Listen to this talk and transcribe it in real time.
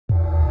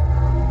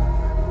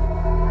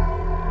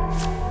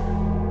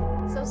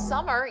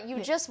summer, you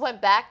just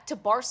went back to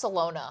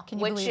Barcelona,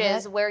 which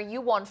is where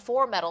you won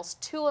 4 medals,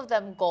 2 of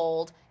them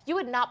gold. You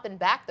had not been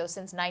back, though,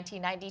 since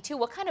 1992.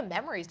 What kind of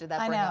memories did that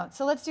bring up? I know.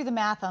 So let's do the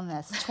math on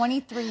this.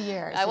 23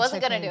 years. I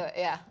wasn't going to do it,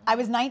 yeah. I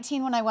was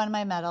 19 when I won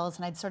my medals,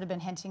 and I'd sort of been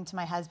hinting to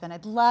my husband,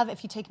 I'd love,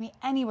 if you take me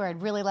anywhere,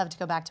 I'd really love to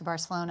go back to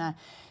Barcelona.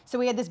 So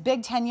we had this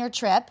big 10-year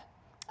trip.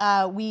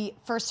 We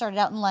first started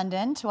out in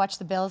London to watch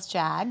the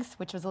Bills-Jags,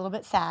 which was a little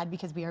bit sad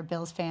because we are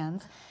Bills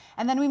fans.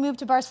 And then we moved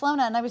to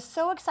Barcelona, and I was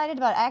so excited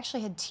about it. I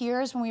actually had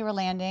tears when we were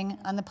landing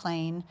on the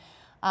plane.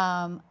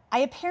 I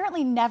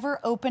apparently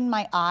never opened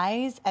my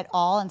eyes at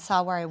all and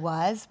saw where I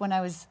was when I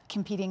was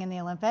competing in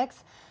the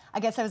Olympics. I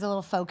guess I was a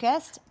little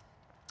focused.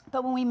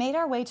 But when we made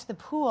our way to the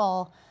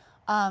pool,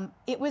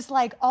 it was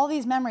like all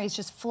these memories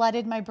just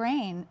flooded my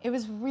brain. It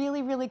was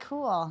really, really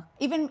cool,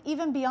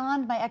 even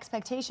beyond my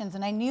expectations.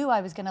 And I knew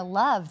I was going to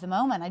love the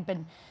moment. I'd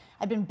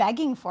been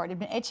begging for it. I'd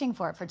been itching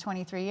for it for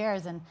 23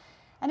 years. And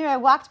anyway, I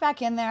walked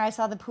back in there. I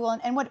saw the pool.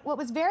 And what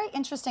was very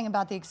interesting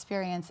about the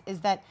experience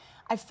is that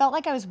I felt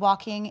like I was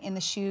walking in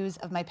the shoes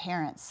of my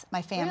parents,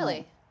 my family.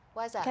 Really?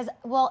 Why is that? Because,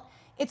 well,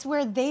 it's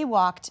where they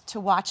walked to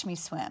watch me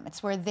swim.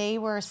 It's where they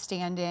were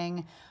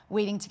standing,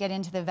 waiting to get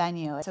into the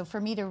venue. So for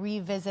me to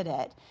revisit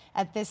it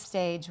at this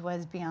stage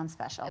was beyond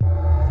special.